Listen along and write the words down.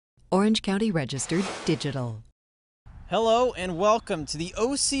Orange County Registered Digital. Hello and welcome to the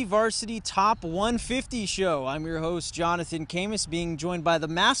OCVarsity Top 150 show. I'm your host, Jonathan Khamis, being joined by the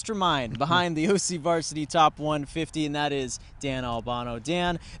mastermind behind the OCVarsity Top 150, and that is Dan Albano.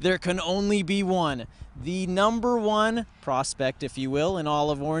 Dan, there can only be one. The number one prospect, if you will, in all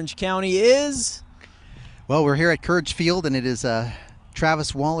of Orange County is... Well, we're here at Courage Field, and it is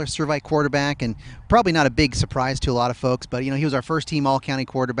Travis Waller, Servite quarterback, and probably not a big surprise to a lot of folks, but he was our first team all-county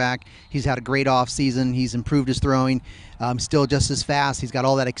quarterback. He's had a great off-season. He's improved his throwing, still just as fast. He's got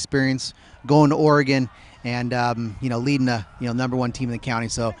all that experience going to Oregon and leading the number one team in the county.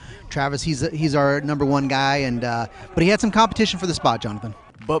 So Travis, he's our number one guy, and but he had some competition for the spot, Jonathan.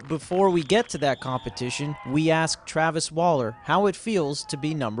 But before we get to that competition, we asked Travis Waller how it feels to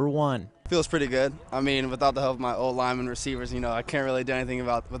be number one. Feels pretty good. I mean, without the help of my old linemen receivers, I can't really do anything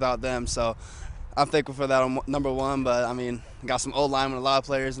without them. So I'm thankful for that on number one. But I mean, got some old linemen, a lot of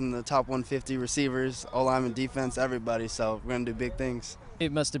players in the top 150 receivers, old linemen, defense, everybody. So we're gonna do big things.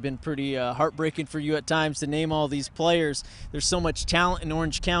 It must have been pretty heartbreaking for you at times to name all these players. There's so much talent in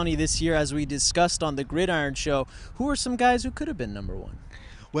Orange County this year, as we discussed on the Gridiron Show. Who are some guys who could have been number one?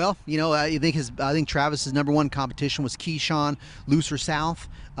 Well, I think Travis's number one competition was Keyshawn, Lucer South,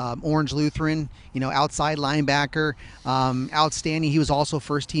 Orange Lutheran, outside linebacker, outstanding. He was also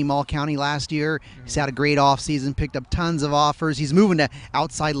first team all-county last year. He's had a great offseason, picked up tons of offers. He's moving to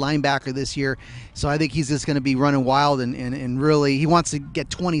outside linebacker this year, so I think he's just going to be running wild and really, he wants to get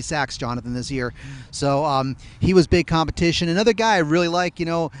 20 sacks, Jonathan, this year. So he was big competition. Another guy I really like,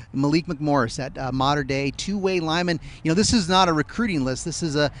 Malik McMorris at Modern Day, two-way lineman. This is not a recruiting list. This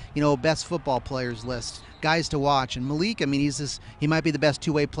is a best football players list, guys to watch. And Malik, I mean, he might be the best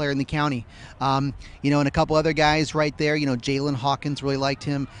two-way player in the county. And a couple other guys right there. Jalen Hawkins, really liked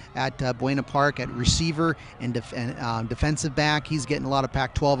him at Buena Park at receiver and defensive back. He's getting a lot of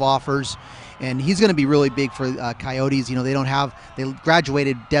Pac-12 offers, and he's going to be really big for Coyotes. They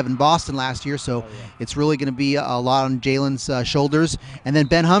graduated Devin Boston last year, so it's really going to be a lot on Jalen's shoulders. And then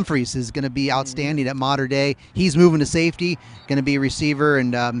Ben Humphreys is going to be outstanding at Modern Day. He's moving to safety, going to be a receiver,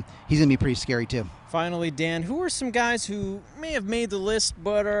 and he's going to be pretty scary too. Finally, Dan, who are some guys who may have made the list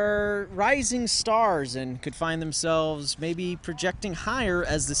but are rising stars and could find themselves maybe projecting higher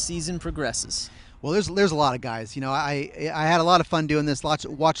as the season progresses? Well, there's a lot of guys. I had a lot of fun doing this.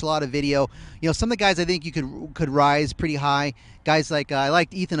 Watch a lot of video. Some of the guys I think you could rise pretty high. Guys like I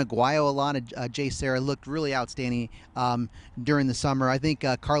liked Ethan Aguayo a lot. Jay Serra looked really outstanding during the summer. I think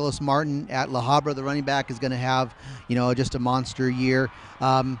Carlos Martin at La Habra, the running back, is going to have just a monster year.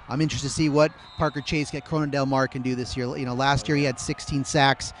 I'm interested to see what Parker Chase at Corona Del Mar can do this year. Last year he had 16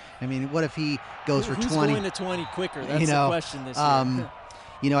 sacks. I mean, what if he goes for 20? Who's going to 20 quicker? That's the question this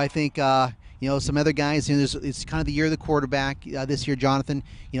year. I think. Some other guys. It's kind of the year of the quarterback this year, Jonathan.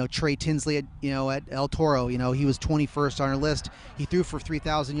 Trey Tinsley at El Toro. He was 21st on our list. He threw for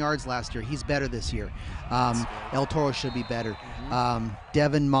 3,000 yards last year. He's better this year. El Toro should be better.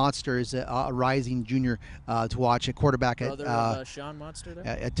 Devin Monster is a rising junior to watch. A quarterback at Sean Monster there?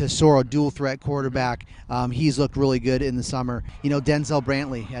 At Tesoro, dual threat quarterback. He's looked really good in the summer. Denzel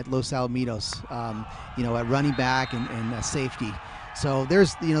Brantley at Los Alamitos. At running back and safety. So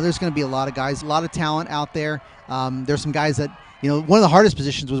there's going to be a lot of guys, a lot of talent out there. There's some guys that one of the hardest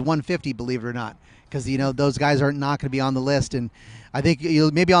positions was 150, believe it or not, because those guys are not going to be on the list. And I think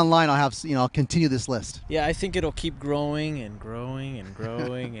maybe online I'll continue this list. Yeah, I think it'll keep growing and growing and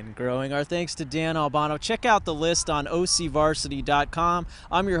growing and growing. Our thanks to Dan Albano. Check out the list on OCVarsity.com.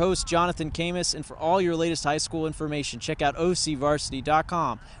 I'm your host, Jonathan Khamis, and for all your latest high school information, check out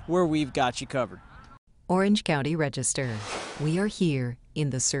OCVarsity.com, where we've got you covered. Orange County Register. We are here in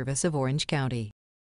the service of Orange County.